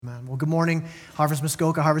Amen. Well, good morning, Harvest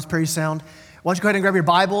Muskoka, Harvest Prairie Sound. Why don't you go ahead and grab your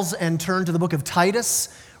Bibles and turn to the book of Titus.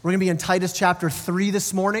 We're going to be in Titus chapter 3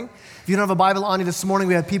 this morning. If you don't have a Bible on you this morning,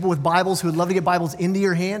 we have people with Bibles who would love to get Bibles into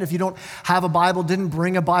your hand. If you don't have a Bible, didn't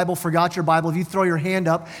bring a Bible, forgot your Bible, if you throw your hand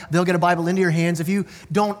up, they'll get a Bible into your hands. If you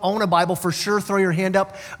don't own a Bible, for sure, throw your hand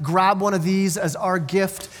up. Grab one of these as our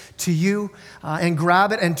gift to you, and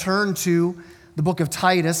grab it and turn to the book of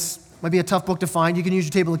Titus. Might be a tough book to find. You can use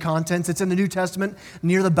your table of contents. It's in the New Testament,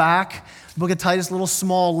 near the back. The book of Titus, a little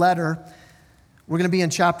small letter. We're going to be in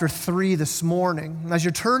chapter 3 this morning. As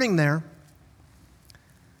you're turning there,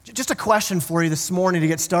 just a question for you this morning to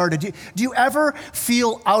get started. Do you ever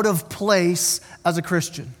feel out of place as a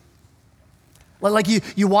Christian? Like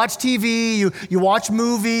you watch TV, you watch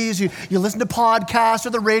movies, you listen to podcasts or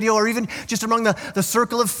the radio, or even just among the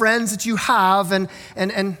circle of friends that you have,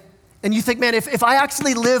 and you think, man, if I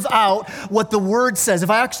actually live out what the Word says, if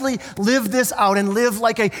I actually live this out and live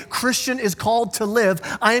like a Christian is called to live,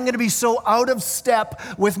 I am going to be so out of step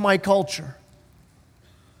with my culture.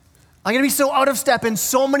 I'm going to be so out of step in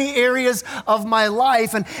so many areas of my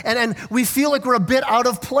life, and we feel like we're a bit out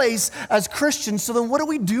of place as Christians. So then what do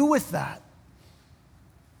we do with that?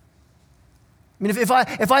 I mean,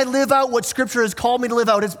 if I live out what Scripture has called me to live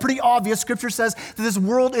out, it's pretty obvious. Scripture says that this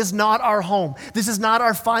world is not our home. This is not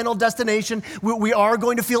our final destination. We are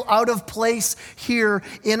going to feel out of place here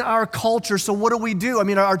in our culture. So what do? I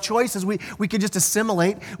mean, our choice is we can just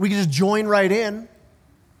assimilate. We can just join right in.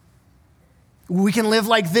 We can live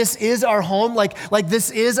like this is our home, like this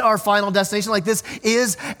is our final destination, like this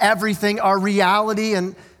is everything, our reality.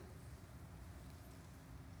 And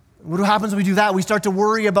what happens when we do that? We start to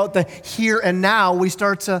worry about the here and now. We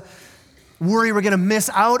start to worry we're going to miss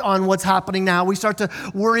out on what's happening now. We start to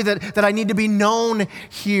worry that I need to be known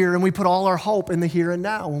here, and we put all our hope in the here and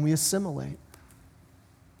now when we assimilate.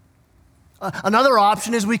 Another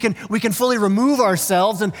option is we can fully remove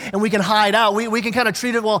ourselves and we can hide out. We can kind of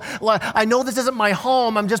treat it, well, I know this isn't my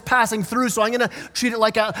home, I'm just passing through, so I'm going to treat it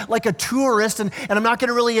like a tourist, and I'm not going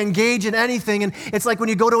to really engage in anything. And it's like when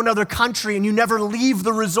you go to another country and you never leave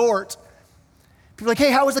the resort. People are like, hey,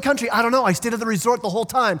 how was the country? I don't know, I stayed at the resort the whole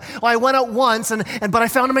time. Well, I went out once, but I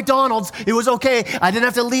found a McDonald's, it was okay. I didn't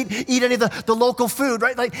have to eat any of the local food,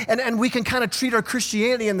 right? And we can kind of treat our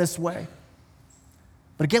Christianity in this way.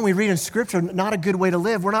 But again, we read in Scripture, not a good way to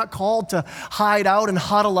live. We're not called to hide out and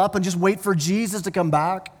huddle up and just wait for Jesus to come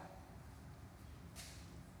back.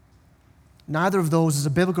 Neither of those is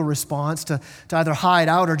a biblical response to either hide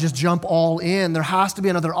out or just jump all in. There has to be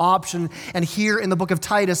another option. And here in the book of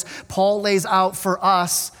Titus, Paul lays out for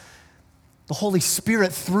us, the Holy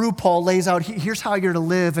Spirit through Paul lays out, here's how you're to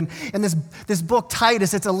live. And this book,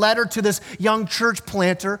 Titus, it's a letter to this young church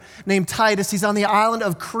planter named Titus. He's on the island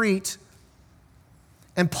of Crete.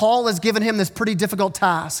 And Paul has given him this pretty difficult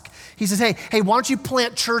task. He says, hey, why don't you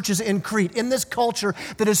plant churches in Crete, in this culture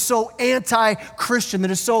that is so anti-Christian,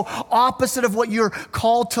 that is so opposite of what you're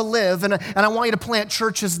called to live, and I want you to plant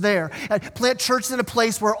churches there. Plant churches in a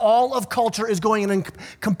place where all of culture is going in a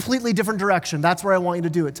completely different direction. That's where I want you to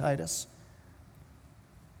do it, Titus.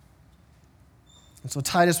 And so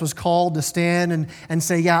Titus was called to stand and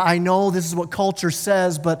say, yeah, I know this is what culture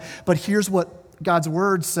says, but here's what God's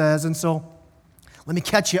word says. And so let me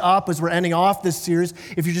catch you up as we're ending off this series.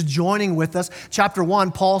 If you're just joining with us, chapter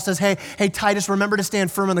 1, Paul says, hey, Titus, remember to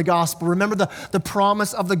stand firm in the gospel. Remember the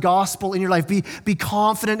promise of the gospel in your life. Be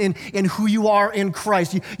confident in who you are in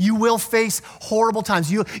Christ. You will face horrible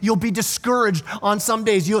times. You'll be discouraged on some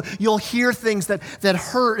days. You'll hear things that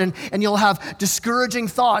hurt, and you'll have discouraging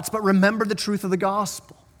thoughts, but remember the truth of the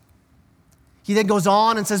gospel. He then goes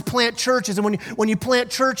on and says, plant churches. And when you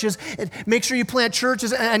plant churches, make sure you plant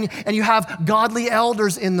churches and you have godly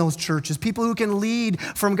elders in those churches, people who can lead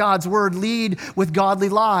from God's word, lead with godly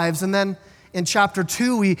lives. And then in chapter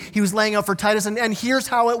 2, he was laying out for Titus, and here's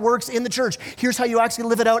how it works in the church. Here's how you actually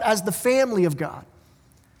live it out as the family of God.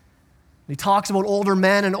 He talks about older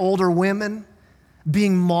men and older women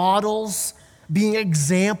being models, being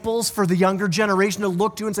examples for the younger generation to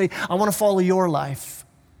look to and say, I want to follow your life.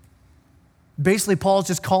 Basically, Paul's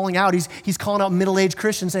just calling out, he's calling out middle-aged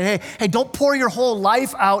Christians saying, hey, don't pour your whole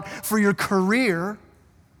life out for your career.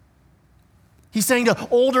 He's saying to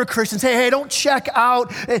older Christians, hey, don't check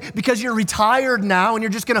out because you're retired now and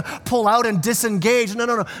you're just going to pull out and disengage.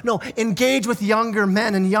 No. Engage with younger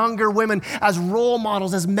men and younger women as role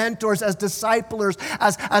models, as mentors, as disciplers,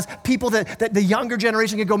 as people that the younger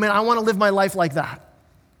generation can go, man, I want to live my life like that.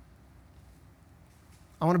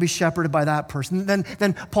 I want to be shepherded by that person.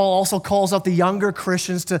 Then Paul also calls out the younger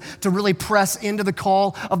Christians to really press into the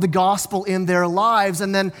call of the gospel in their lives.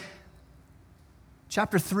 And then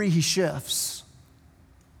chapter 3, he shifts.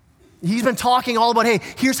 He's been talking all about, hey,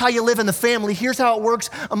 here's how you live in the family. Here's how it works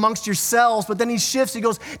amongst yourselves. But then he shifts. He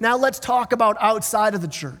goes, now let's talk about outside of the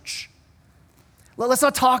church. Let's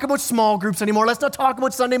not talk about small groups anymore. Let's not talk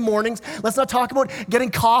about Sunday mornings. Let's not talk about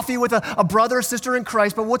getting coffee with a brother or sister in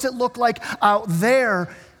Christ. But what's it look like out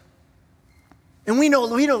there? And we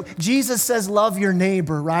know Jesus says, love your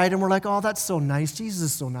neighbor, right? And we're like, oh, that's so nice. Jesus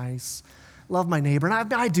is so nice. Love my neighbor.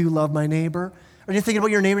 And I do love my neighbor. Or you're thinking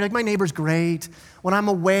about your neighbor, like, my neighbor's great. When I'm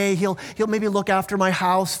away, he'll maybe look after my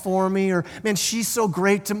house for me. Or, man, she's so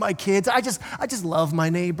great to my kids. I just love my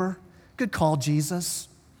neighbor. Good call, Jesus.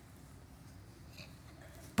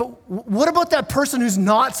 But what about that person who's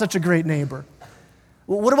not such a great neighbor?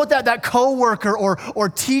 What about that coworker or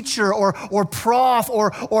teacher or prof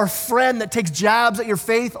or friend that takes jabs at your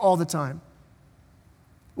faith all the time?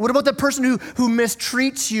 What about that person who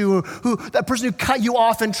mistreats you, that person who cut you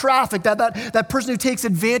off in traffic, that person who takes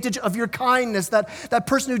advantage of your kindness, that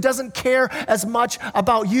person who doesn't care as much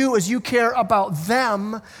about you as you care about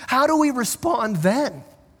them? How do we respond then?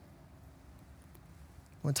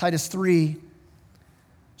 Well, in Titus 3,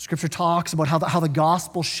 Scripture talks about how the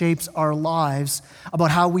gospel shapes our lives, about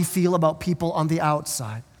how we feel about people on the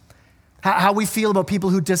outside, how we feel about people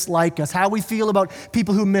who dislike us, how we feel about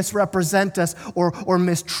people who misrepresent us or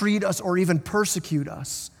mistreat us or even persecute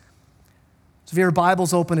us. So if your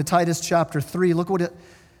Bible's open to Titus chapter 3, look what it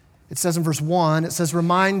says in verse 1. It says,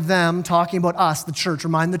 remind them, talking about us, the church,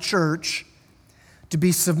 remind the church to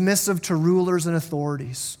be submissive to rulers and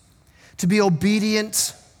authorities, to be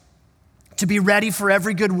obedient, to be ready for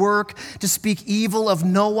every good work, to speak evil of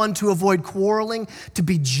no one, to avoid quarreling, to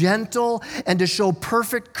be gentle, and to show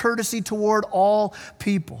perfect courtesy toward all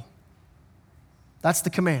people. That's the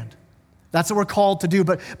command. That's what we're called to do.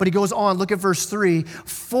 But he goes on, look at verse 3.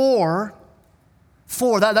 That's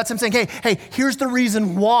him saying, hey, here's the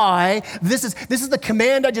reason why. This is the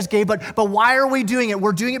command I just gave, but why are we doing it?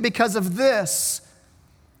 We're doing it because of this.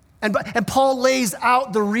 And Paul lays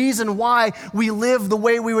out the reason why we live the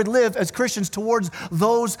way we would live as Christians towards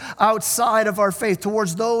those outside of our faith,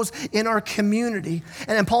 towards those in our community.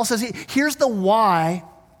 And Paul says, here's the why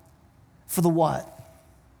for the what.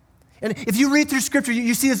 And if you read through Scripture,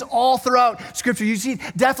 you see this all throughout Scripture. You see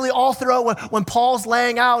definitely all throughout when Paul's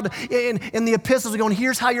laying out in the epistles, going,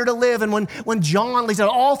 here's how you're to live. And when John lays out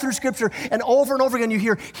all through Scripture, and over again, you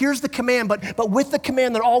hear, here's the command. But with the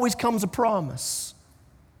command, there always comes a promise.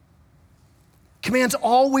 Commands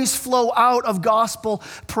always flow out of gospel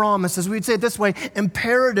promises. We'd say it this way,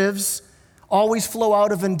 imperatives always flow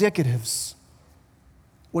out of indicatives.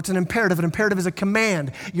 What's an imperative? An imperative is a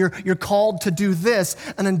command. You're called to do this.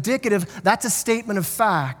 An indicative, that's a statement of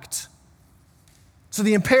fact. So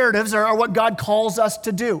the imperatives are what God calls us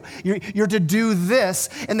to do. You're to do this,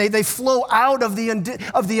 and they flow out of the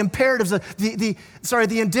imperatives, the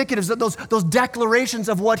indicatives, those declarations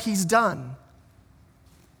of what He's done.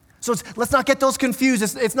 So let's not get those confused.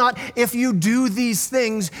 It's not if you do these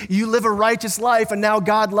things, you live a righteous life and now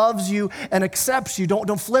God loves you and accepts you.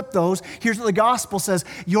 Don't flip those. Here's what the gospel says.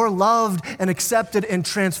 You're loved and accepted and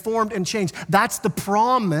transformed and changed. That's the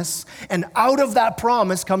promise, and out of that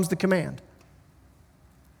promise comes the command.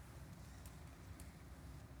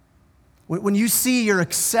 When you see your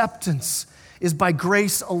acceptance is by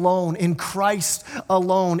grace alone, in Christ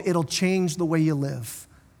alone, it'll change the way you live.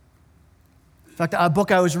 In fact, a book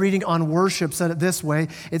I was reading on worship said it this way.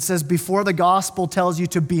 It says, before the gospel tells you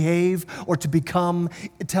to behave or to become,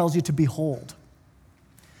 it tells you to behold.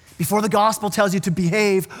 Before the gospel tells you to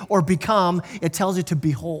behave or become, it tells you to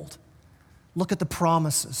behold. Look at the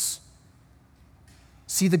promises.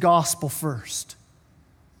 See the gospel first.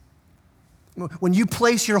 When you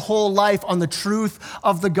place your whole life on the truth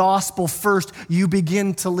of the gospel first, you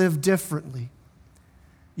begin to live differently.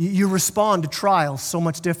 You respond to trials so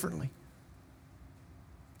much differently.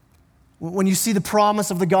 When you see the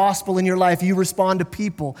promise of the gospel in your life, you respond to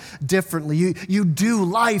people differently. You do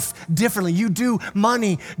life differently. You do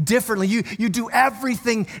money differently. You do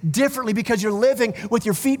everything differently because you're living with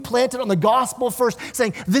your feet planted on the gospel first,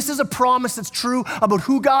 saying, this is a promise that's true about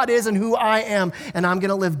who God is and who I am, and I'm going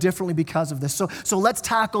to live differently because of this. So let's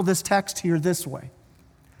tackle this text here this way.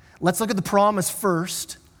 Let's look at the promise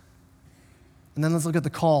first, and then let's look at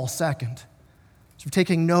the call second. So if you're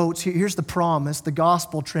taking notes, here's the promise. The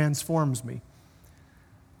gospel transforms me.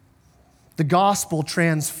 The gospel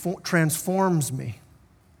transforms me.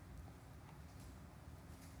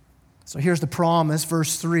 So here's the promise,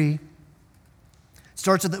 verse 3. It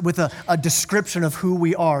starts with a description of who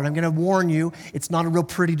we are. And I'm going to warn you, it's not a real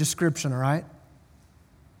pretty description, all right?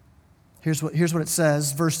 Here's what it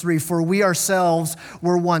says, verse 3, "For we ourselves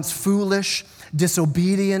were once foolish,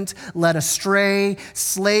 disobedient, led astray,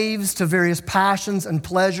 slaves to various passions and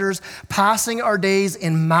pleasures, passing our days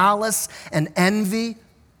in malice and envy,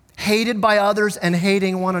 hated by others and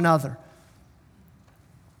hating one another."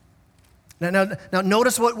 Now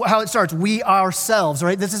notice how it starts. We ourselves,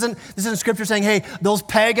 right? This isn't Scripture saying, hey, those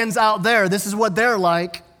pagans out there, this is what they're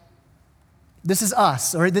like. This is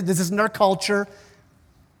us, all right? This isn't our culture.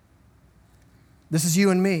 This is you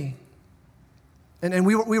and me. And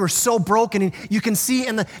we were so broken. And you can see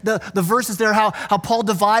in the verses there how Paul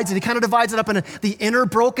divides it. He kind of divides it up into the inner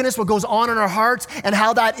brokenness, what goes on in our hearts, and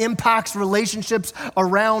how that impacts relationships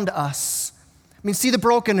around us. I mean, see the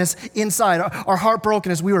brokenness inside, our heart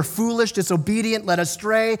brokenness. We were foolish, disobedient, led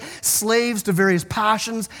astray, slaves to various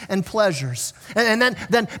passions and pleasures. And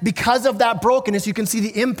then because of that brokenness, you can see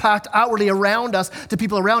the impact outwardly around us, to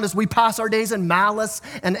people around us. We pass our days in malice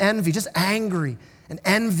and envy, just angry and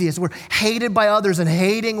envious. We're hated by others and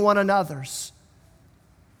hating one another's.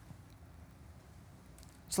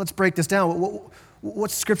 So let's break this down.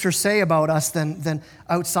 What's Scripture say about us then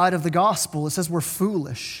outside of the gospel? It says we're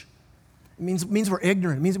foolish. It means we're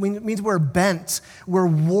ignorant. It means we're bent. We're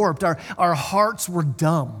warped. Our hearts were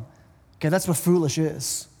dumb. Okay, that's what foolish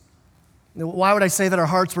is. Why would I say that our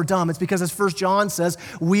hearts were dumb? It's because, as 1 John says,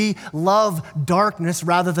 we love darkness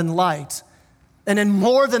rather than light. And then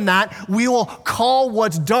more than that, we will call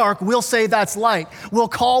what's dark, we'll say that's light. We'll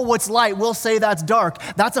call what's light, we'll say that's dark.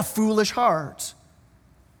 That's a foolish heart.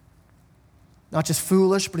 Not just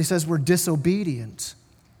foolish, but he says we're disobedient.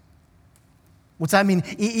 What's that mean?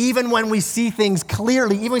 Even when we see things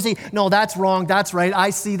clearly, even when we say, no, that's wrong, that's right, I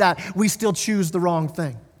see that, we still choose the wrong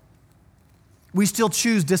thing. We still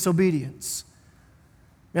choose disobedience.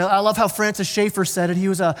 You know, I love how Francis Schaeffer said it. He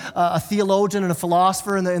was a theologian and a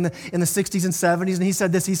philosopher in the 60s and 70s, and he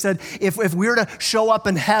said this. He said, if we were to show up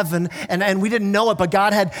in heaven, and we didn't know it, but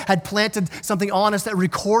God had planted something on us that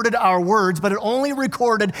recorded our words, but it only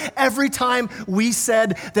recorded every time we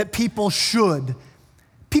said that people should.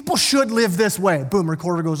 People should live this way. Boom,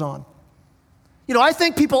 recorder goes on. You know, I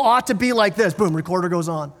think people ought to be like this. Boom, recorder goes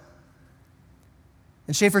on.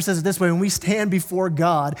 And Schaeffer says it this way: when we stand before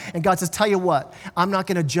God, and God says, tell you what, I'm not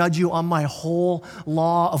going to judge you on my whole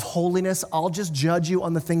law of holiness. I'll just judge you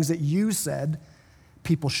on the things that you said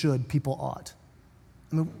people should, people ought.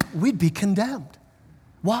 I mean, we'd be condemned.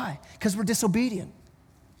 Why? Because we're disobedient.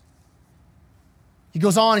 He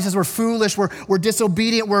goes on, he says we're foolish, we're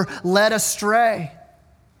disobedient, we're led astray.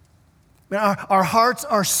 Our hearts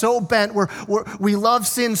are so bent. We love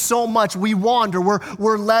sin so much. We wander.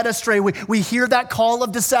 We're led astray. We hear that call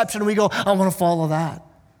of deception and we go, I want to follow that.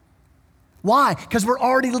 Why? Because we're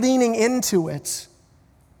already leaning into it.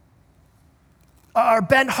 Our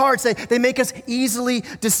bent hearts, they make us easily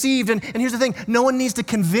deceived. And here's the thing, no one needs to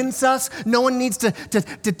convince us. No one needs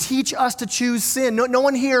to teach us to choose sin. No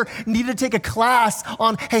one here needed to take a class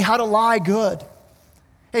on, hey, how to lie good.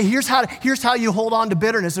 Hey, here's how you hold on to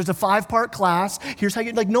bitterness. There's a 5-part class. Here's how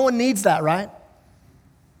you, no one needs that, right?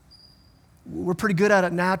 We're pretty good at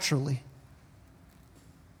it naturally.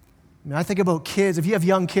 I mean, I think about kids. If you have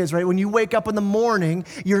young kids, right? When you wake up in the morning,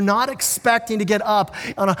 you're not expecting to get up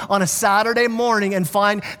on a Saturday morning and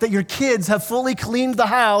find that your kids have fully cleaned the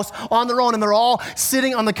house on their own and they're all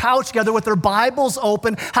sitting on the couch together with their Bibles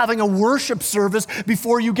open, having a worship service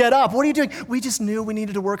before you get up. What are you doing? We just knew we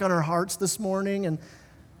needed to work on our hearts this morning, and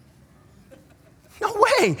no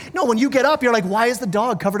way. No, when you get up, you're like, why is the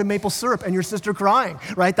dog covered in maple syrup and your sister crying,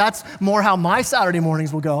 right? That's more how my Saturday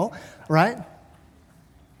mornings will go, right?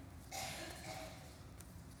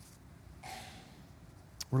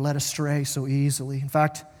 We're led astray so easily. In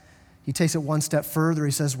fact, he takes it one step further.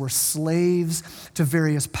 He says we're slaves to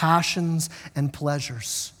various passions and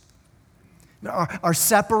pleasures. Our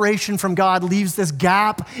separation from God leaves this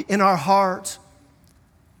gap in our heart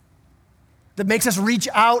that makes us reach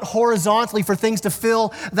out horizontally for things to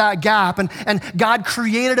fill that gap. And God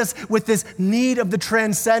created us with this need of the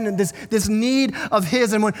transcendent, this need of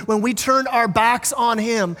His. And when we turn our backs on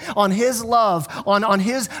Him, on His love, on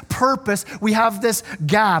His purpose, we have this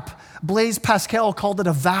gap. Blaise Pascal called it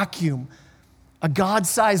a vacuum, a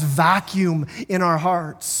God-sized vacuum in our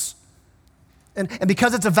hearts. And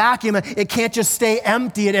because it's a vacuum, it can't just stay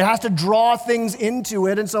empty. It has to draw things into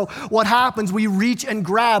it. And so what happens? We reach and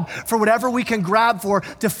grab for whatever we can grab for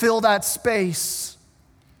to fill that space.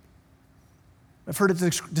 I've heard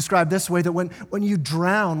it described this way, that when you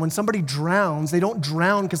drown, when somebody drowns, they don't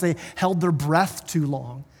drown because they held their breath too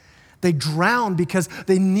long. They drown because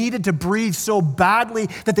they needed to breathe so badly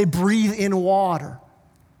that they breathe in water.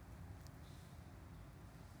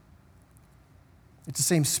 It's the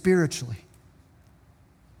same spiritually.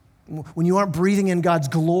 When you aren't breathing in God's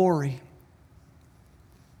glory,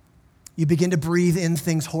 you begin to breathe in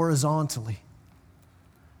things horizontally.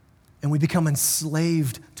 And we become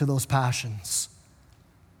enslaved to those passions.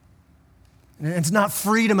 And it's not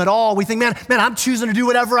freedom at all. We think, man, I'm choosing to do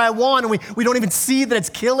whatever I want. And we don't even see that it's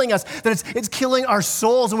killing us, that it's killing our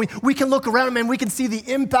souls. And we can look around, man, we can see the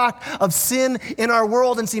impact of sin in our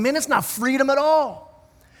world and see, man, it's not freedom at all.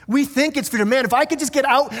 We think it's freedom. Man, if I could just get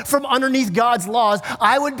out from underneath God's laws,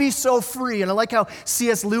 I would be so free. And I like how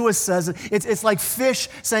C.S. Lewis says it. It's like fish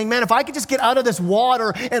saying, man, if I could just get out of this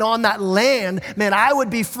water and on that land, man, I would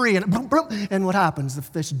be free. And what happens? The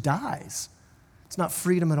fish dies. It's not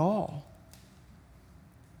freedom at all.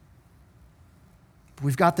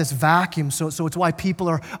 We've got this vacuum, so it's why people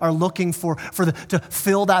are looking to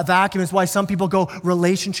fill that vacuum. It's why some people go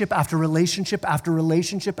relationship after relationship after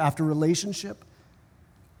relationship after relationship.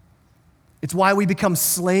 It's why we become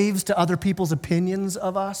slaves to other people's opinions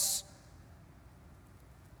of us.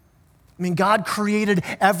 I mean, God created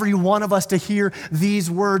every one of us to hear these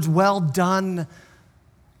words, well done.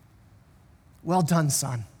 Well done,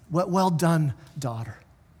 son. Well done, daughter.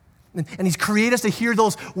 And he's created us to hear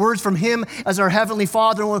those words from him as our Heavenly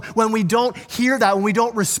Father. When we don't hear that, when we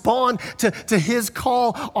don't respond to his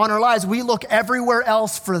call on our lives, we look everywhere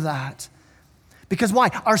else for that. Because why?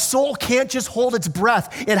 Our soul can't just hold its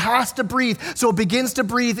breath. It has to breathe, so it begins to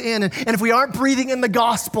breathe in. And if we aren't breathing in the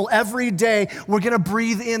gospel every day, we're going to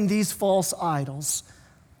breathe in these false idols.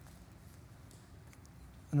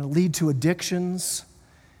 And it'll lead to addictions.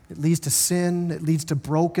 It leads to sin. It leads to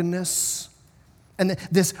brokenness. And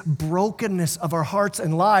this brokenness of our hearts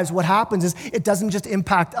and lives, what happens is it doesn't just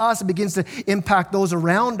impact us, it begins to impact those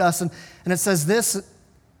around us. And it says this,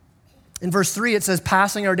 in verse 3, it says,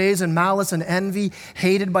 passing our days in malice and envy,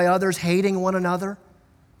 hated by others, hating one another.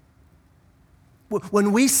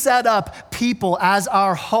 When we set up people as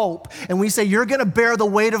our hope and we say, you're going to bear the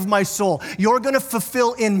weight of my soul, you're going to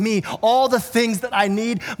fulfill in me all the things that I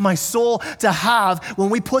need my soul to have,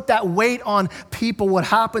 when we put that weight on people, what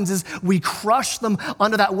happens is we crush them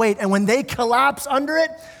under that weight. And when they collapse under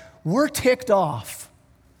it, we're ticked off.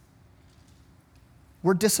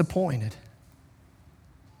 We're disappointed.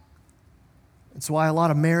 It's why a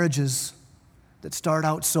lot of marriages that start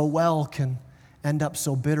out so well can end up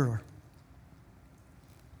so bitter.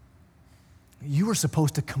 You were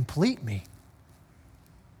supposed to complete me.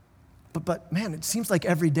 But man, it seems like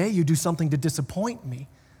every day you do something to disappoint me.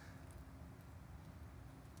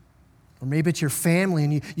 Or maybe it's your family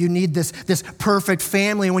and you need this perfect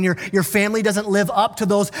family. And when your family doesn't live up to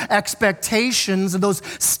those expectations and those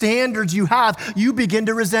standards you have, you begin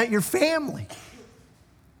to resent your family.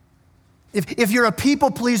 If you're a people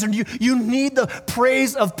pleaser and you need the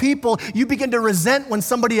praise of people, you begin to resent when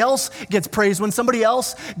somebody else gets praise, when somebody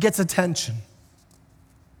else gets attention.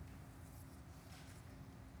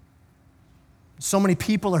 So many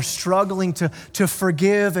people are struggling to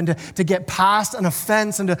forgive and to get past an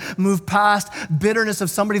offense and to move past bitterness of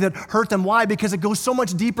somebody that hurt them. Why? Because it goes so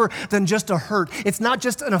much deeper than just a hurt. It's not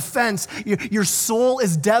just an offense. Your soul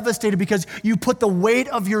is devastated because you put the weight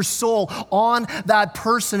of your soul on that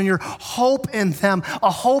person and your hope in them, a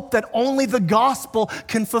hope that only the gospel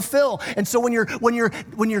can fulfill. And so when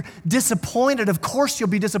you're disappointed, of course you'll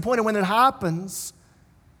be disappointed when it happens.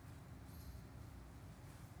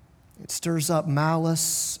 It stirs up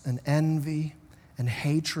malice and envy and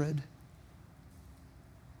hatred.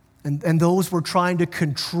 And those we're trying to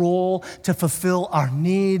control to fulfill our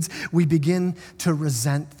needs, we begin to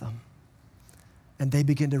resent them. And they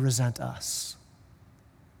begin to resent us.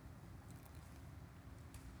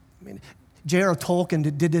 I mean, J.R.R.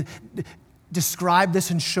 Tolkien did describe this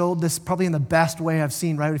and showed this probably in the best way I've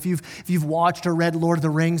seen, right? If you've watched or read Lord of the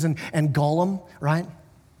Rings and Gollum, right?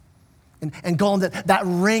 And Gollum, that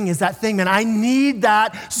ring is that thing, man. I need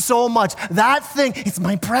that so much. That thing, it's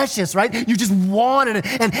my precious, right? You just want it.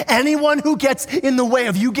 And anyone who gets in the way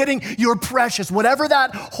of you getting your precious, whatever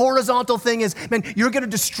that horizontal thing is, man, you're going to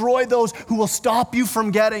destroy those who will stop you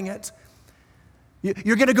from getting it.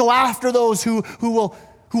 You're going to go after those who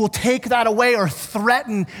will take that away or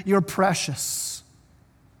threaten your precious.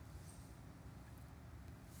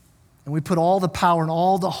 And we put all the power and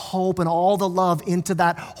all the hope and all the love into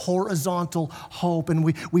that horizontal hope, and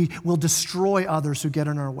we will destroy others who get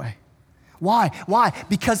in our way. Why?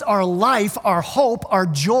 Because our life, our hope, our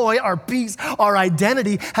joy, our peace, our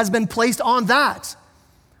identity has been placed on that,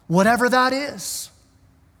 whatever that is.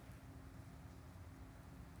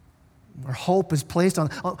 Our hope is placed on,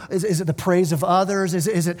 is it the praise of others?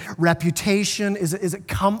 Is it reputation? Is it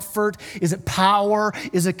comfort? Is it power?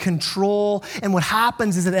 Is it control? And what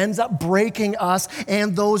happens is it ends up breaking us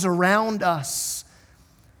and those around us.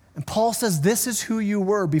 And Paul says, this is who you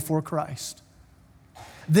were before Christ.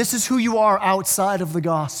 This is who you are outside of the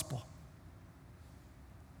gospel.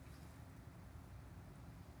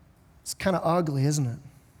 It's kind of ugly, isn't it?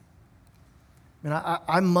 I mean,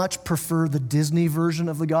 I much prefer the Disney version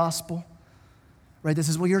of the gospel. Right? This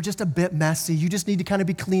is, well, you're just a bit messy. You just need to kind of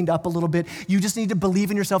be cleaned up a little bit. You just need to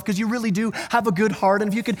believe in yourself because you really do have a good heart. And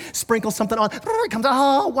if you could sprinkle something on, it comes out,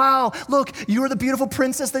 oh, wow, look, you're the beautiful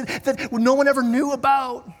princess that no one ever knew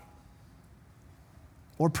about.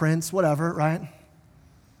 Or prince, whatever, right?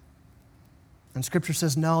 And Scripture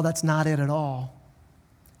says, no, that's not it at all.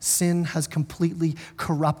 Sin has completely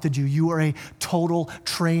corrupted you. You are a total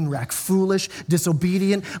train wreck, foolish,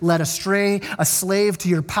 disobedient, led astray, a slave to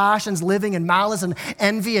your passions, living in malice and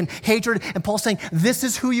envy and hatred. And Paul's saying, this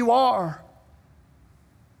is who you are.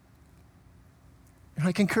 And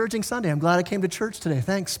like, encouraging Sunday. I'm glad I came to church today.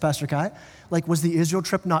 Thanks, Pastor Kai. Like, was the Israel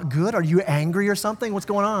trip not good? Are you angry or something? What's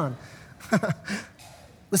going on?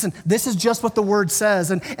 Listen, this is just what the word says.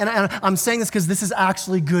 And I'm saying this because this is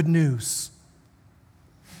actually good news.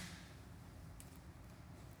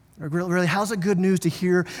 Really, how's it good news to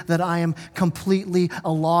hear that I am completely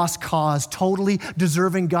a lost cause, totally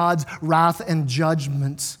deserving God's wrath and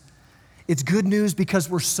judgment? It's good news because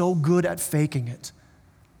we're so good at faking it.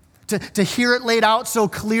 To hear it laid out so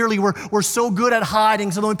clearly, we're so good at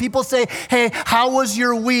hiding. So when people say, hey, how was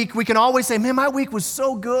your week? We can always say, man, my week was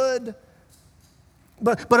so good.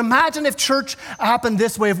 But imagine if church happened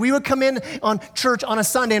this way. If we would come in on church on a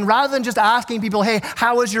Sunday and rather than just asking people, hey,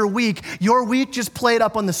 how was your week just played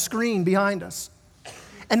up on the screen behind us.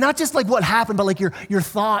 And not just like what happened, but like your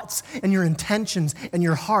thoughts and your intentions and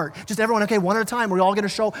your heart. Just everyone, okay, one at a time, we're all going to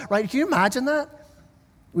show, right? Can you imagine that?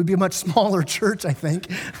 It would be a much smaller church, I think.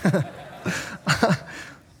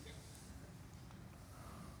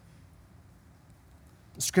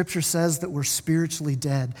 Scripture says that we're spiritually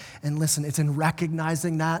dead. And listen, it's in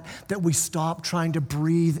recognizing that we stop trying to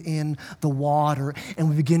breathe in the water and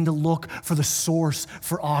we begin to look for the source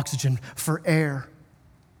for oxygen, for air.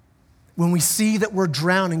 When we see that we're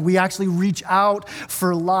drowning, we actually reach out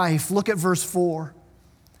for life. Look at verse 4.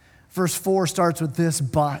 Verse 4 starts with this,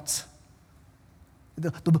 but.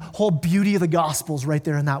 The whole beauty of the gospel is right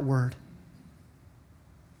there in that word.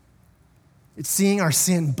 It's seeing our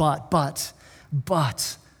sin, but that's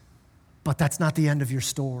not the end of your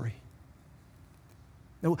story.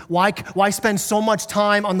 Why spend so much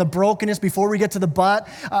time on the brokenness before we get to the but?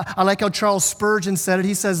 I like how Charles Spurgeon said it.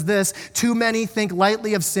 He says this, too many think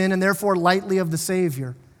lightly of sin and therefore lightly of the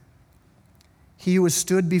Savior. He who has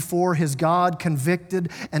stood before his God, convicted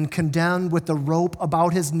and condemned with the rope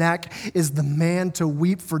about his neck, is the man to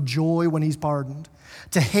weep for joy when he's pardoned,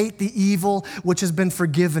 to hate the evil which has been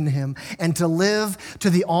forgiven him, and to live to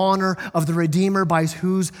the honor of the Redeemer by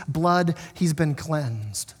whose blood he's been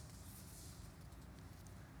cleansed.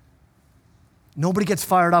 Nobody gets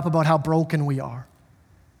fired up about how broken we are.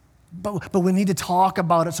 But we need to talk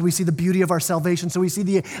about it so we see the beauty of our salvation, so we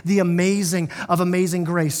see the amazing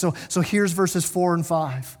grace. So here's verses 4 and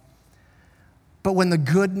 5. But when the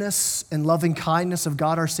goodness and loving kindness of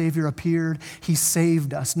God our Savior appeared, he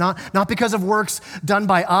saved us. Not because of works done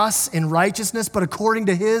by us in righteousness, but according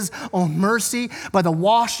to his own mercy, by the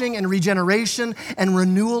washing and regeneration and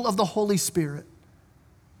renewal of the Holy Spirit.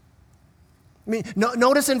 I mean,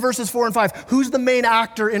 notice in verses 4 and 5, who's the main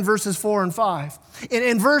actor in verses 4 and 5?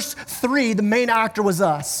 In verse 3, the main actor was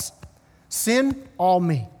us. Sin, all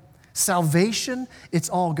me. Salvation, it's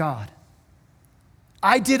all God.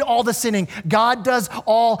 I did all the sinning. God does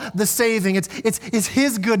all the saving. It's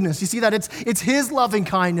his goodness. You see that? It's his loving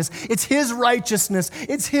kindness. It's his righteousness.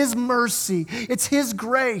 It's his mercy. It's his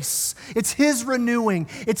grace. It's his renewing.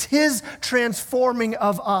 It's his transforming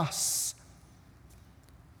of us.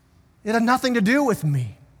 It had nothing to do with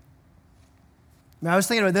me. I was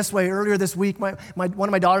thinking about it this way. Earlier this week, one of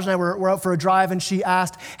my daughters and I were out for a drive, and she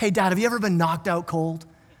asked, hey, Dad, have you ever been knocked out cold?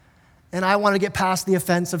 And I wanted to get past the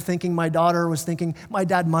offense of thinking my daughter was thinking my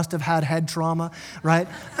dad must have had head trauma, right?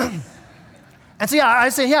 And so, I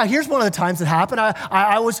say, here's one of the times it happened.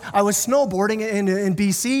 I was snowboarding in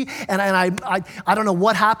BC, and I don't know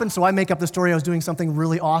what happened, so I make up the story. I was doing something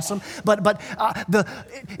really awesome. But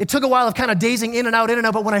it took a while of kind of dazing in and out,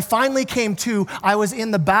 but when I finally came to, I was in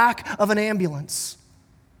the back of an ambulance.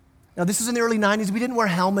 Now, this is in the early 90s. We didn't wear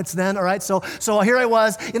helmets then, all right? So here I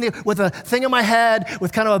was with a thing on my head,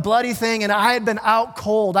 with kind of a bloody thing, and I had been out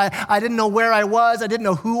cold. I didn't know where I was. I didn't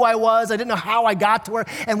know who I was. I didn't know how I got to where.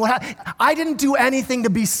 And I didn't do anything to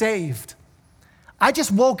be saved. I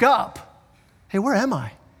just woke up. Hey, where am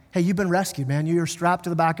I? Hey, you've been rescued, man. You're strapped to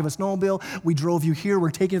the back of a snowmobile. We drove you here. We're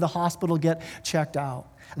taking you to the hospital to get checked out.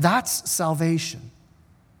 That's salvation.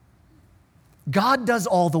 God does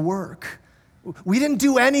all the work. We didn't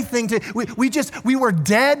do anything we were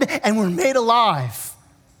dead and we're made alive.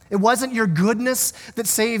 It wasn't your goodness that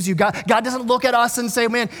saves you. God doesn't look at us and say,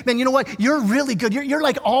 man, you know what? You're really good. You're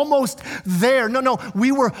like almost there. No,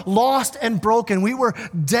 we were lost and broken. We were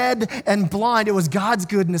dead and blind. It was God's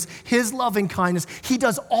goodness, his loving kindness. He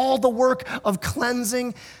does all the work of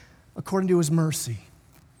cleansing according to his mercy.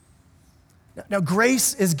 Now,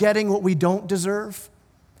 grace is getting what we don't deserve.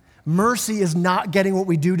 Mercy is not getting what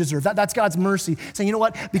we do deserve. That's God's mercy. Saying, you know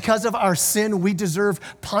what? Because of our sin, we deserve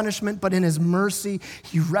punishment, but in his mercy,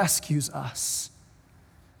 he rescues us.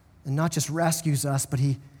 And not just rescues us, but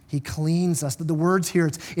he cleans us. The words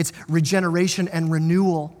here, it's regeneration and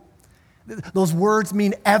renewal. Those words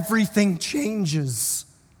mean everything changes.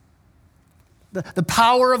 The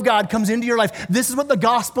power of God comes into your life. This is what the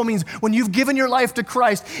gospel means. When you've given your life to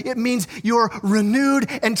Christ, it means you're renewed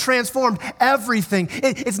and transformed. Everything.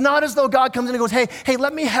 It's not as though God comes in and goes, hey,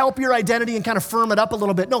 let me help your identity and kind of firm it up a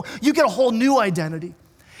little bit. No, you get a whole new identity.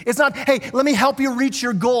 It's not, hey, let me help you reach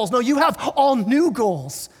your goals. No, you have all new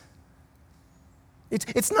goals.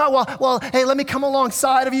 It's not, well, hey, let me come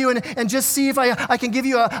alongside of you and just see if I can give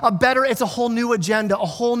you a better, it's a whole new agenda, a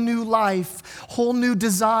whole new life, whole new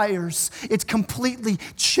desires. It's completely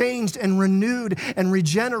changed and renewed and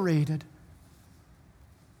regenerated.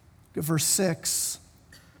 Look at verse 6.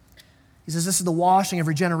 He says, this is the washing of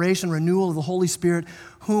regeneration, renewal of the Holy Spirit,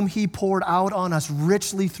 whom he poured out on us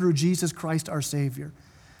richly through Jesus Christ our Savior,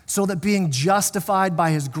 so that being justified by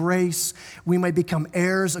his grace, we might become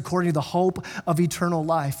heirs according to the hope of eternal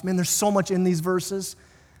life. Man, there's so much in these verses.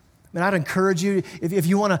 Man, I'd encourage you, if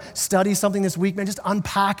you want to study something this week, man, just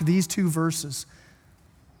unpack these two verses.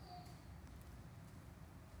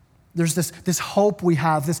 There's this hope we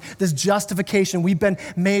have, this justification. We've been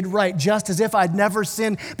made right, just as if I'd never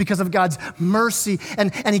sinned because of God's mercy.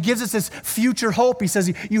 And he gives us this future hope. He says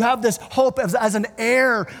you have this hope as an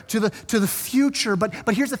heir to the future.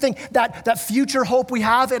 But here's the thing, that future hope we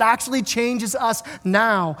have, it actually changes us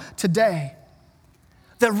now, today.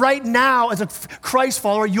 That right now, as a Christ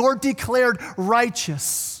follower, you're declared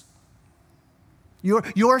righteous.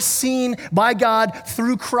 You're seen by God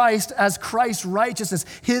through Christ as Christ's righteousness,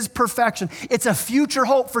 his perfection. It's a future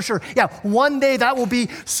hope for sure. Yeah, one day that will be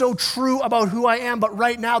so true about who I am, but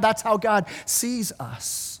right now that's how God sees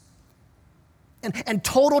us. And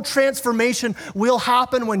total transformation will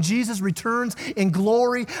happen when Jesus returns in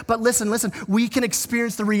glory. But listen, we can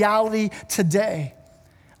experience the reality today.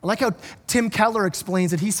 I like how Tim Keller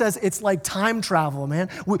explains it. He says it's like time travel, man.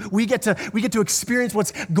 We get to experience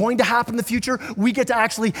what's going to happen in the future. We get to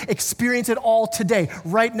actually experience it all today,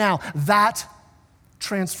 right now. That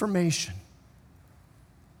transformation.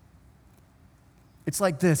 It's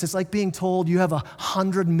like this. It's like being told you have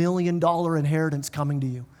 $100 million inheritance coming to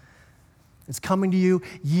you. It's coming to you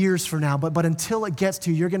years from now, but until it gets to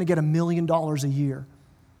you, you're going to get $1 million a year.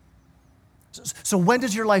 So when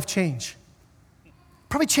does your life change?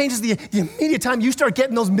 Probably changes the immediate time you start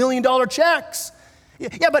getting those $1 million checks.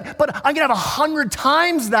 Yeah, but I'm going to have 100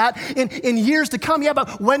 times that in years to come. Yeah,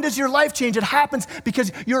 but when does your life change? It happens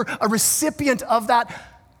because you're a recipient of that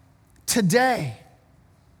today.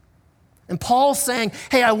 And Paul's saying,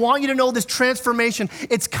 hey, I want you to know this transformation.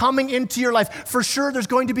 It's coming into your life. For sure, there's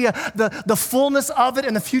going to be the fullness of it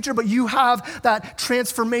in the future, but you have that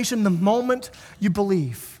transformation the moment you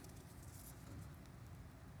believe.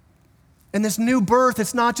 And this new birth,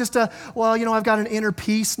 it's not just I've got an inner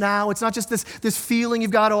peace now. It's not just this feeling you've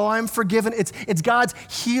got, I'm forgiven. It's God's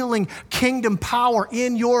healing kingdom power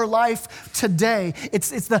in your life today.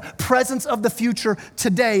 It's the presence of the future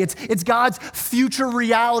today. It's God's future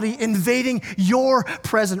reality invading your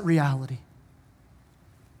present reality.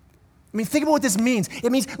 I mean, think about what this means.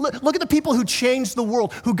 It means, look at the people who changed the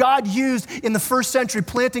world, who God used in the first century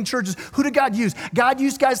planting churches. Who did God use? God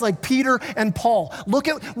used guys like Peter and Paul. Look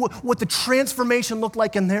at what the transformation looked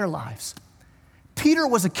like in their lives. Peter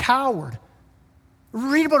was a coward.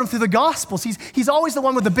 Read about him through the Gospels. He's always the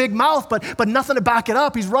one with the big mouth, but nothing to back it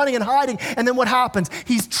up. He's running and hiding. And then what happens?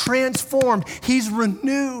 He's transformed. He's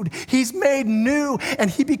renewed. He's made new. And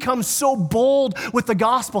he becomes so bold with the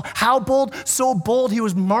gospel. How bold? So bold he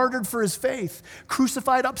was martyred for his faith,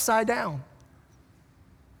 crucified upside down.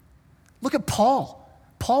 Look at Paul.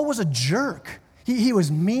 Paul was a jerk. He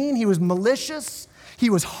was mean, he was malicious,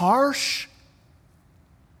 he was harsh.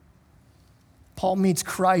 Paul meets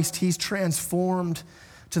Christ, he's transformed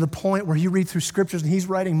to the point where you read through scriptures and he's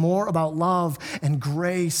writing more about love and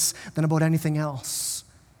grace than about anything else.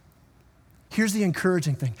 Here's the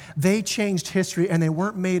encouraging thing. They changed history and they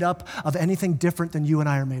weren't made up of anything different than you and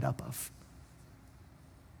I are made up of.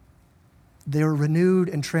 They were renewed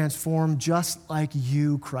and transformed just like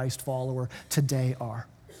you, Christ follower, today are.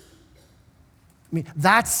 I mean,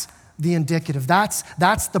 that's the indicative. That's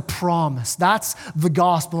the promise. That's the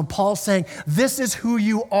gospel. And Paul's saying, this is who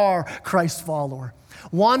you are, Christ follower.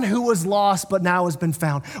 One who was lost but now has been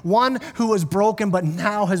found. One who was broken but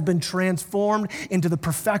now has been transformed into the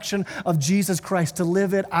perfection of Jesus Christ to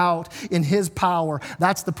live it out in his power.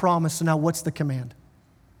 That's the promise. So now what's the command?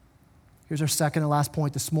 Here's our second and last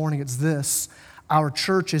point this morning. It's this. Our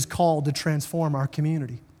church is called to transform our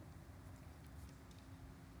community.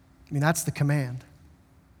 I mean, that's the command.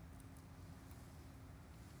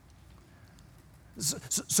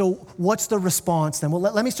 So what's the response then? Well,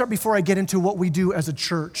 let me start before I get into what we do as a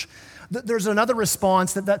church. There's another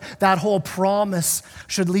response that whole promise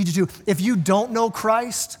should lead you to. If you don't know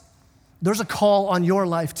Christ, there's a call on your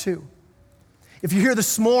life too. If you're here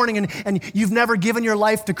this morning and you've never given your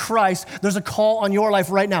life to Christ, there's a call on your life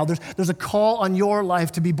right now. There's a call on your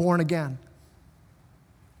life to be born again.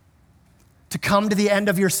 To come to the end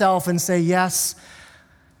of yourself and say, yes,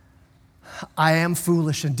 I am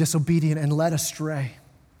foolish and disobedient and led astray.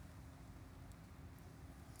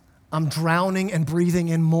 I'm drowning and breathing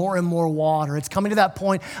in more and more water. It's coming to that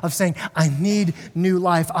point of saying, I need new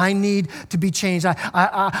life. I need to be changed.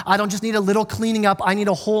 I don't just need a little cleaning up. I need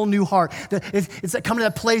a whole new heart. It's coming to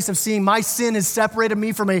that place of seeing my sin has separated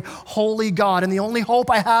me from a holy God. And the only hope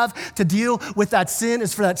I have to deal with that sin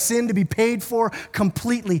is for that sin to be paid for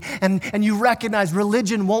completely. And you recognize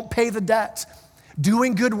religion won't pay the debt.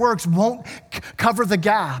 Doing good works won't cover the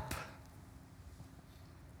gap.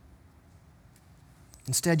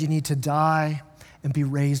 Instead, you need to die and be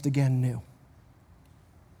raised again new.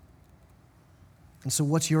 And so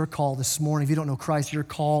what's your call this morning? If you don't know Christ, your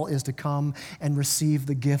call is to come and receive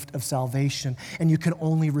the gift of salvation. And you can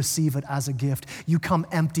only receive it as a gift. You come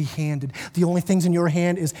empty-handed. The only things in your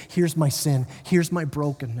hand is, here's my sin, here's my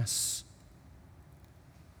brokenness.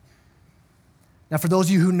 Now, for those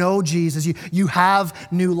of you who know Jesus, you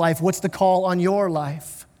have new life. What's the call on your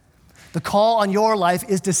life? The call on your life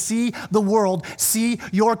is to see the world, see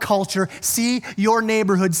your culture, see your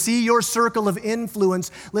neighborhood, see your circle of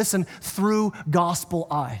influence, listen, through gospel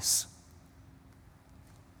eyes.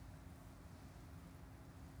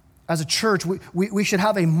 As a church, we should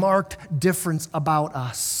have a marked difference about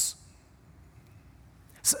us.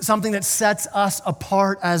 Something that sets us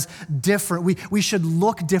apart as different. We should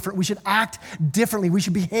look different. We should act differently. We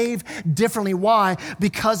should behave differently. Why?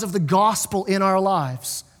 Because of the gospel in our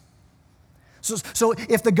lives. So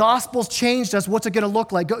if the gospel's changed us, what's it going to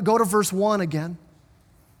look like? Go to verse 1 again.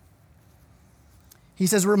 He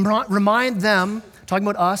says, remind them, talking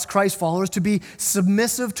about us, Christ followers, to be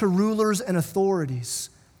submissive to rulers and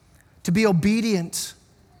authorities, to be obedient.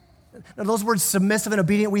 Now, those words, submissive and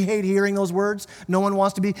obedient, we hate hearing those words. No one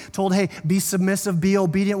wants to be told, hey, be submissive, be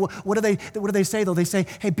obedient. What do they say, though? They say,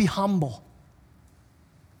 hey, be humble.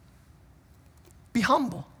 Be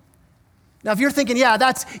humble. Now, if you're thinking, yeah,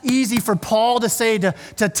 that's easy for Paul to say to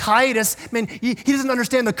Titus, man, he doesn't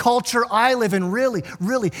understand the culture I live in, really.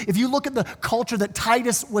 If you look at the culture that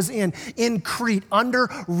Titus was in Crete, under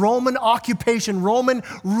Roman occupation, Roman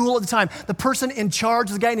rule at the time, the person in charge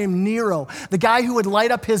is a guy named Nero, the guy who would light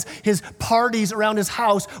up his parties around his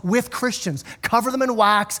house with Christians, cover them in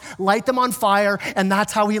wax, light them on fire, and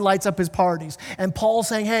that's how he lights up his parties. And Paul's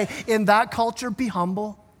saying, hey, in that culture, be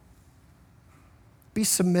humble, be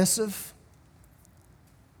submissive,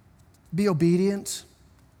 be obedient.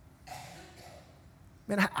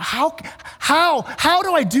 Man, how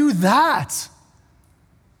do I do that?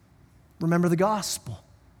 Remember the gospel.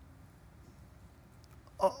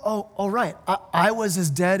 Oh, right. I was as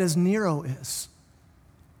dead as Nero is.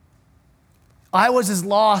 I was as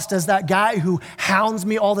lost as that guy who hounds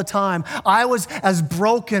me all the time. I was as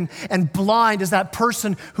broken and blind as that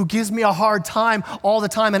person who gives me a hard time all the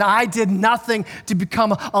time. And I did nothing to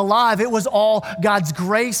become alive. It was all God's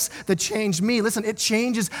grace that changed me. Listen, it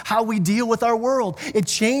changes how we deal with our world. It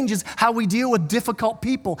changes how we deal with difficult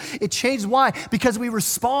people. It changes why? Because we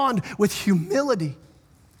respond with humility.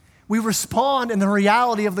 We respond in the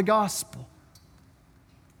reality of the gospel.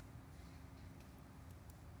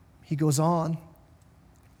 He goes on.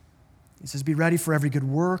 He says, be ready for every good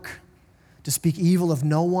work. to speak evil of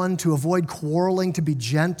no one, to avoid quarreling, to be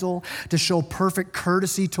gentle, to show perfect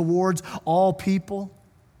courtesy towards all people.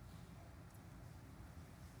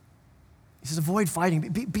 He says, avoid fighting.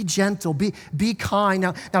 Be gentle. Be kind.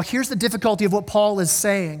 Now, here's the difficulty of what Paul is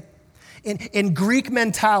saying. In Greek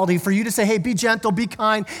mentality, for you to say, hey, be gentle, be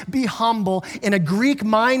kind, be humble, in a Greek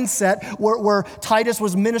mindset where Titus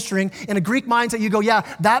was ministering, in a Greek mindset, you go, yeah,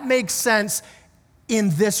 that makes sense in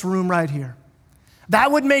this room right here.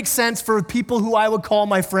 That would make sense for people who I would call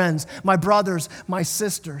my friends, my brothers, my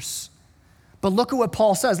sisters. But look at what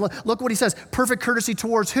Paul says. Look what he says. Perfect courtesy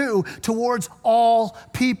towards who? Towards all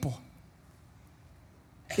people.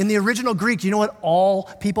 In the original Greek, you know what all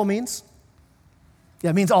people means?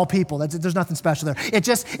 Yeah, it means all people. There's nothing special there.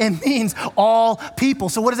 It means all people.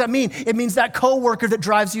 So what does that mean? It means that coworker that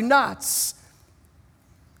drives you nuts.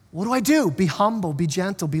 What do I do? Be humble, be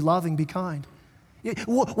gentle, be loving, be kind.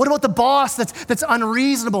 What about the boss that's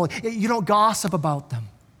unreasonable? You don't gossip about them.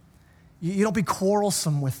 You don't be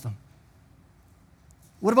quarrelsome with them.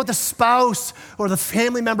 What about the spouse or the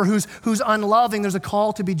family member who's unloving? There's a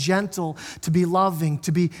call to be gentle, to be loving,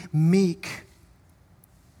 to be meek.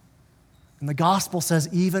 And the gospel says,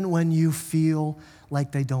 even when you feel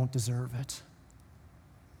like they don't deserve it.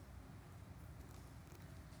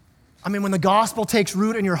 I mean, when the gospel takes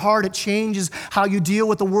root in your heart, it changes how you deal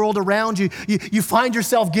with the world around you. You find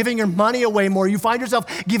yourself giving your money away more. You find yourself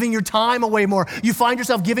giving your time away more. You find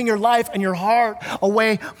yourself giving your life and your heart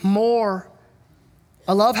away more.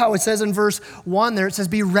 I love how it says in verse 1 there, it says,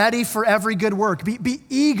 be ready for every good work. Be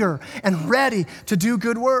eager and ready to do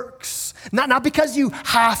good works. Not because you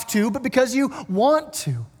have to, but because you want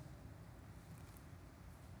to.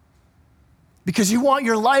 Because you want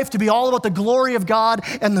your life to be all about the glory of God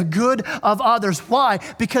and the good of others. Why?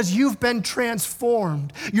 Because you've been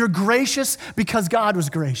transformed. You're gracious because God was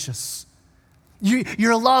gracious.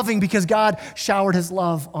 You're loving because God showered his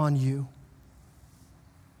love on you.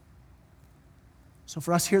 So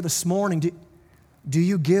for us here this morning, do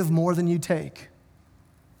you give more than you take?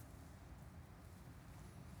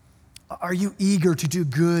 Are you eager to do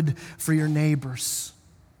good for your neighbors?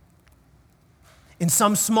 In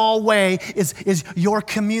some small way, is your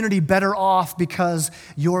community better off because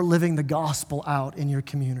you're living the gospel out in your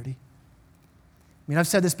community? I mean, I've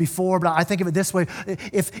said this before, but I think of it this way.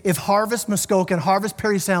 If Harvest Muskoka and Harvest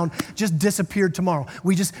Perry Sound just disappeared tomorrow,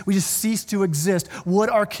 we just ceased to exist, would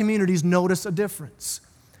our communities notice a difference?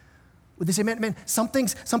 Would they say, man,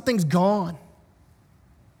 something's gone?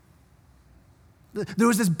 There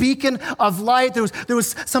was this beacon of light. There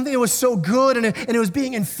was something that was so good, and it was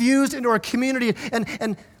being infused into our community.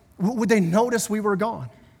 And would they notice we were gone?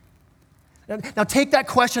 Now take that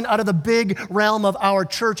question out of the big realm of our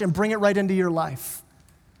church and bring it right into your life.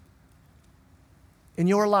 In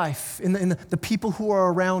your life, in the people who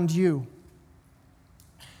are around you.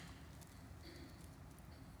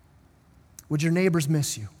 Would your neighbors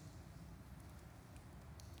miss you?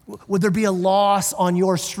 Would there be a loss on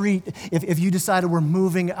your street if you decided we're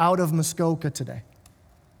moving out of Muskoka today?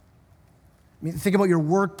 I mean, think about your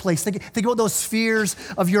workplace. Think about those spheres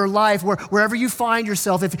of your life wherever you find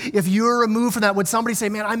yourself. If you're removed from that, would somebody say,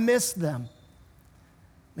 man, I miss them?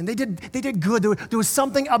 And they did good. There was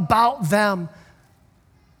something about them,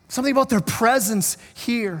 something about their presence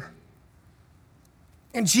here.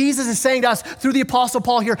 And Jesus is saying to us through the Apostle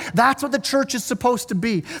Paul here, that's what the church is supposed to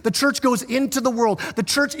be. The church goes into the world. The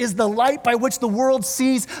church is the light by which the world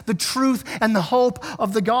sees the truth and the hope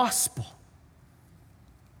of the gospel.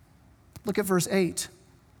 Look at verse 8.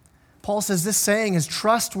 Paul says this saying is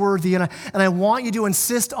trustworthy, and I want you to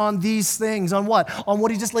insist on these things. On what? On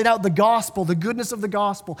what he just laid out, the gospel, the goodness of the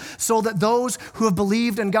gospel, so that those who have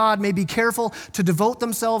believed in God may be careful to devote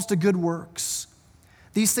themselves to good works.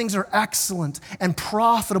 These things are excellent and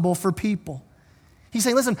profitable for people. He's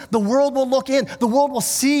saying, listen, the world will look in. The world will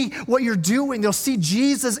see what you're doing. They'll see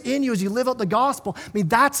Jesus in you as you live out the gospel. I mean,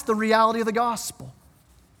 that's the reality of the gospel.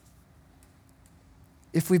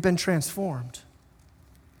 If we've been transformed.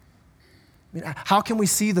 I mean, how can we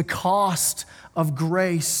see the cost of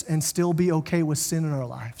grace and still be okay with sin in our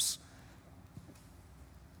lives?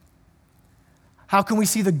 How can we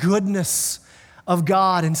see the goodness of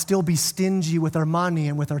God and still be stingy with our money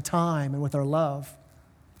and with our time and with our love?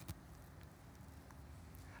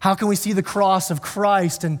 How can we see the cross of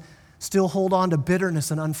Christ and still hold on to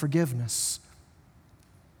bitterness and unforgiveness?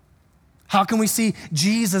 How can we see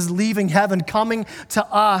Jesus leaving heaven, coming to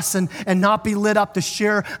us and not be lit up to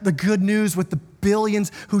share the good news with the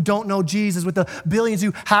billions who don't know Jesus, with the billions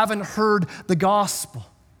who haven't heard the gospel?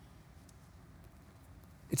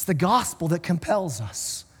 It's the gospel that compels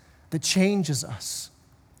us, that changes us.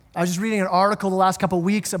 I was just reading an article the last couple of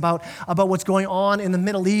weeks about what's going on in the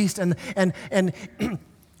Middle East, and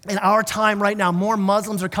in our time right now, more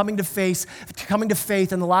Muslims are coming to faith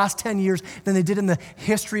in the last 10 years than they did in the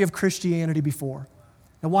history of Christianity before.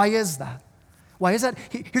 Now, why is that? Why is that?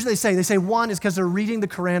 Here's what they say. They say one is because they're reading the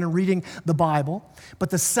Quran and reading the Bible. But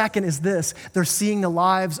the second is this. They're seeing the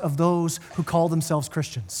lives of those who call themselves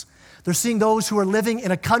Christians. They're seeing those who are living in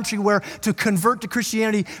a country where to convert to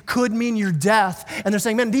Christianity could mean your death. And they're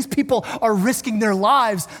saying, man, these people are risking their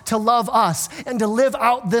lives to love us and to live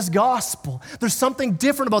out this gospel. There's something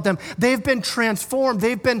different about them. They've been transformed.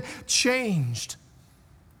 They've been changed.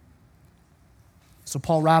 So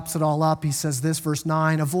Paul wraps it all up. He says this, verse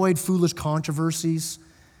 9, avoid foolish controversies,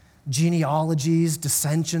 genealogies,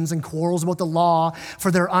 dissensions, and quarrels about the law, for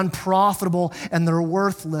they're unprofitable and they're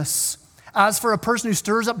worthless. As for a person who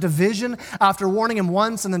stirs up division after warning him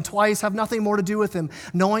once and then twice, have nothing more to do with him,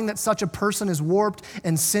 knowing that such a person is warped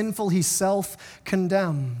and sinful, he's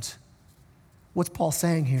self-condemned. What's Paul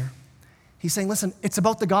saying here? He's saying, listen, it's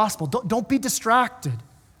about the gospel. Don't be distracted.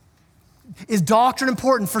 Is doctrine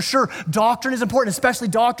important? For sure, doctrine is important, especially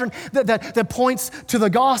doctrine that points to the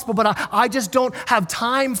gospel, but I just don't have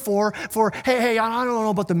time for hey, I don't know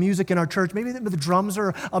about the music in our church. Maybe the drums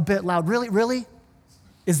are a bit loud. Really?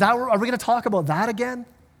 Are we going to talk about that again?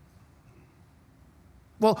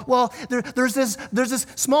 Well, there's this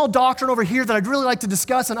small doctrine over here that I'd really like to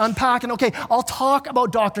discuss and unpack. And okay, I'll talk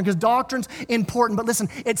about doctrine because doctrine's important. But listen,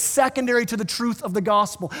 it's secondary to the truth of the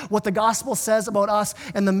gospel, what the gospel says about us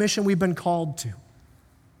and the mission we've been called to.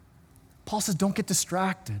 Paul says, don't get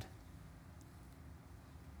distracted.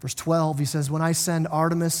 Verse 12, he says, when I send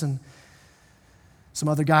Artemis and some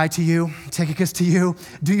other guy to you, Tychicus to you,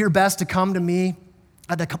 do your best to come to me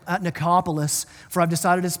at Nicopolis, for I've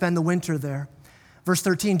decided to spend the winter there. Verse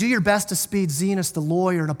 13, do your best to speed Zenas the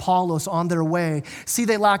lawyer and Apollos on their way. See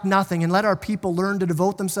they lack nothing, and let our people learn to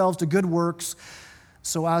devote themselves to good works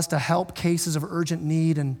so as to help cases of urgent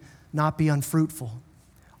need and not be unfruitful.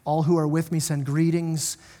 All who are with me send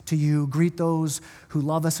greetings to you. Greet those who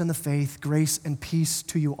love us in the faith. Grace and peace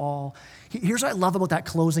to you all. Here's what I love about that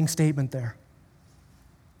closing statement there.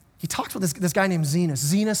 He talks about this guy named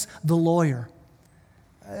Zenas the lawyer.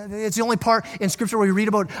 It's the only part in Scripture where we read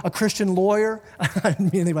about a Christian lawyer. I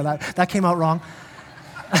didn't mean anything about that. That came out wrong.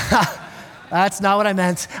 That's not what I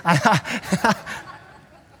meant.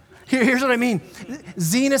 Here's what I mean.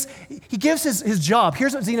 Zenas, he gives his job.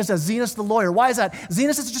 Here's what Zenas says. Zenas the lawyer. Why is that?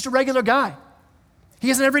 Zenas is just a regular guy. He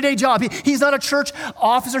has an everyday job. He's not a church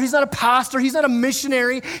officer. He's not a pastor. He's not a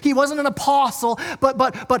missionary. He wasn't an apostle.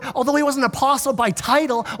 But although he wasn't an apostle by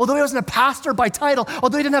title, although he wasn't a pastor by title,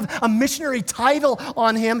 although he didn't have a missionary title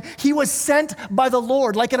on him, he was sent by the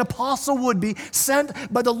Lord, like an apostle would be, sent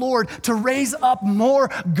by the Lord to raise up more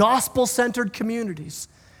gospel-centered communities,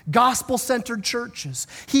 gospel-centered churches.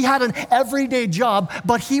 He had an everyday job,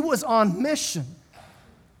 but he was on mission.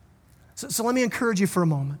 So let me encourage you for a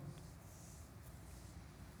moment.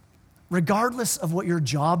 Regardless of what your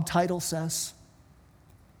job title says,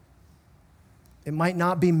 it might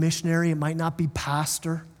not be missionary, it might not be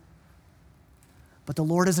pastor, but the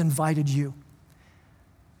Lord has invited you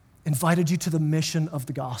to the mission of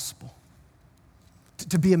the gospel,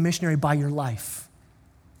 to be a missionary by your life.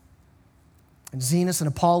 And Zenas and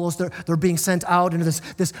Apollos, they're being sent out into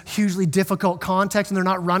this hugely difficult context, and they're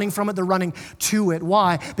not running from it, they're running to it.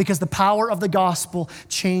 Why? Because the power of the gospel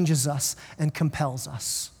changes us and compels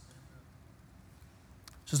us.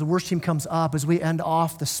 So as the worship team comes up, as we end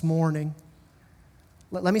off this morning,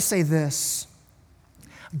 let me say this.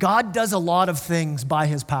 God does a lot of things by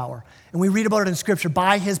his power. And we read about it in Scripture,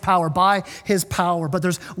 by his power, by his power. But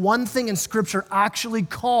there's one thing in Scripture actually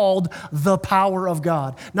called the power of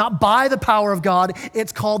God. Not by the power of God,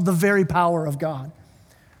 it's called the very power of God.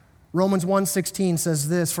 Romans 1:16 says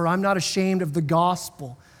this, for I'm not ashamed of the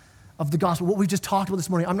gospel, what we just talked about this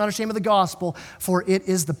morning. I'm not ashamed of the gospel, for it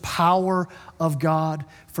is the power of God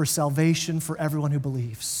for salvation for everyone who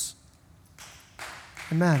believes.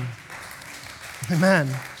 Amen. Amen.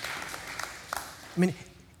 I mean,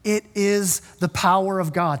 it is the power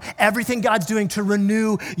of God. Everything God's doing to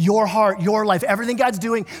renew your heart, your life, everything God's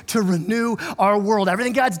doing to renew our world,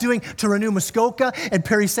 everything God's doing to renew Muskoka and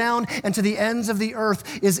Perry Sound and to the ends of the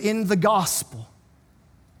earth is in the gospel.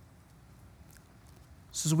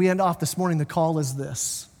 So as we end off this morning, the call is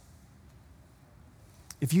this.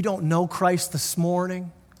 If you don't know Christ this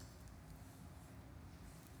morning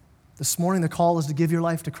the call is to give your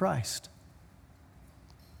life to Christ.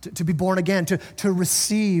 to be born again, to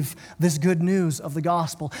receive this good news of the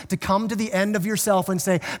gospel, to come to the end of yourself and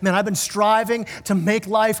say, man, I've been striving to make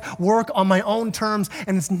life work on my own terms,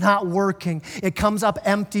 and it's not working. It comes up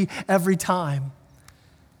empty every time.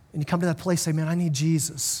 And you come to that place and say, man, I need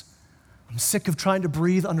Jesus. I'm sick of trying to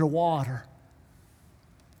breathe underwater.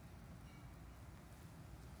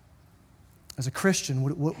 As a Christian,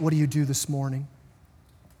 what do you do this morning?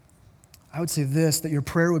 I would say this, that your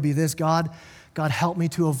prayer would be this: God, help me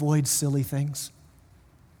to avoid silly things.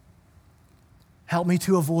 Help me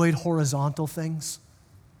to avoid horizontal things.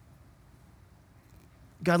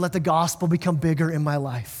 God, let the gospel become bigger in my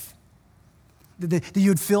life. That you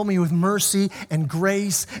would fill me with mercy and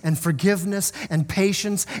grace and forgiveness and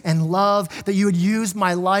patience and love. That you would use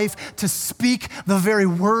my life to speak the very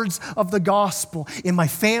words of the gospel in my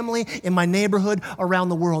family, in my neighborhood, around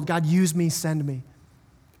the world. God, use me, send me.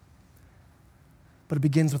 But it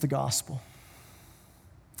begins with the gospel.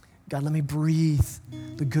 God, let me breathe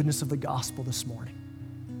the goodness of the gospel this morning.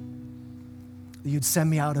 That you'd send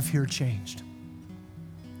me out of here changed,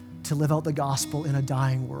 to live out the gospel in a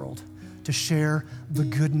dying world, to share the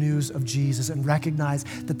good news of Jesus and recognize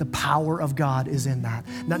that the power of God is in that.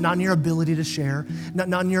 Not in your ability to share, not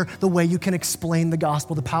in the way you can explain the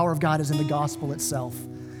gospel. The power of God is in the gospel itself.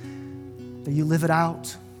 That you live it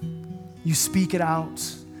out, you speak it out,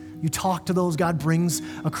 you talk to those God brings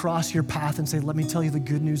across your path and say, let me tell you the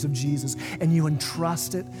good news of Jesus, and you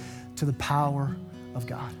entrust it to the power of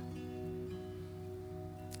God.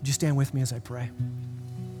 Would you stand with me as I pray?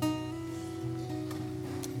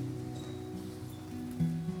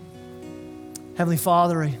 Heavenly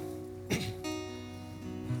Father,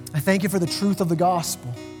 I thank you for the truth of the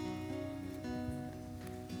gospel.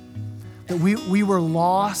 That we were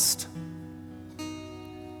lost,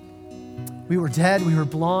 we were dead, we were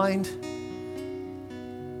blind,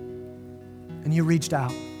 and you reached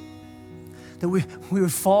out. That we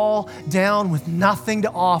would fall down with nothing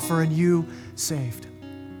to offer, and you saved.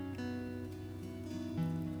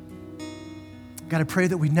 God, I pray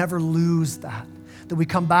that we never lose that. That we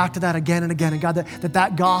come back to that again and again. And God,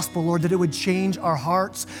 that gospel, Lord, that it would change our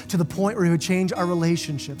hearts to the point where it would change our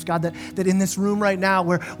relationships. God, that in this room right now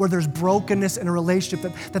where there's brokenness in a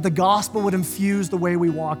relationship, that the gospel would infuse the way we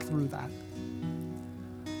walk through that.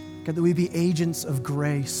 God, that we be agents of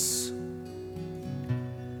grace.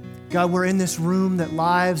 God, we're in this room that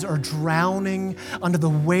lives are drowning under the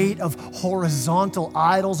weight of horizontal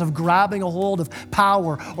idols, of grabbing a hold of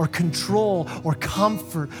power or control or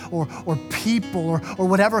comfort or people or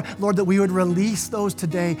whatever. Lord, that we would release those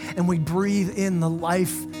today and we breathe in the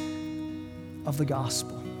life of the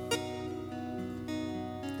gospel.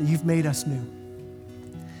 That you've made us new.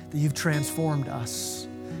 That you've transformed us.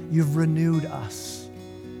 You've renewed us.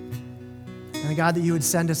 And God, that you would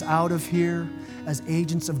send us out of here as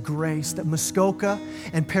agents of grace, that Muskoka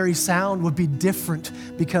and Perry Sound would be different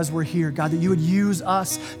because we're here. God, that you would use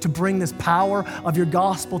us to bring this power of your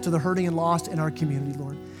gospel to the hurting and lost in our community,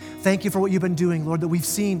 Lord. Thank you for what you've been doing, Lord, that we've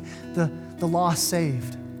seen the lost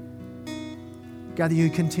saved. God, that you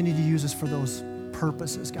would continue to use us for those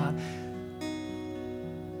purposes, God.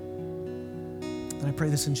 And I pray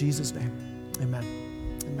this in Jesus' name. Amen.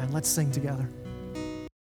 Amen. Let's sing together.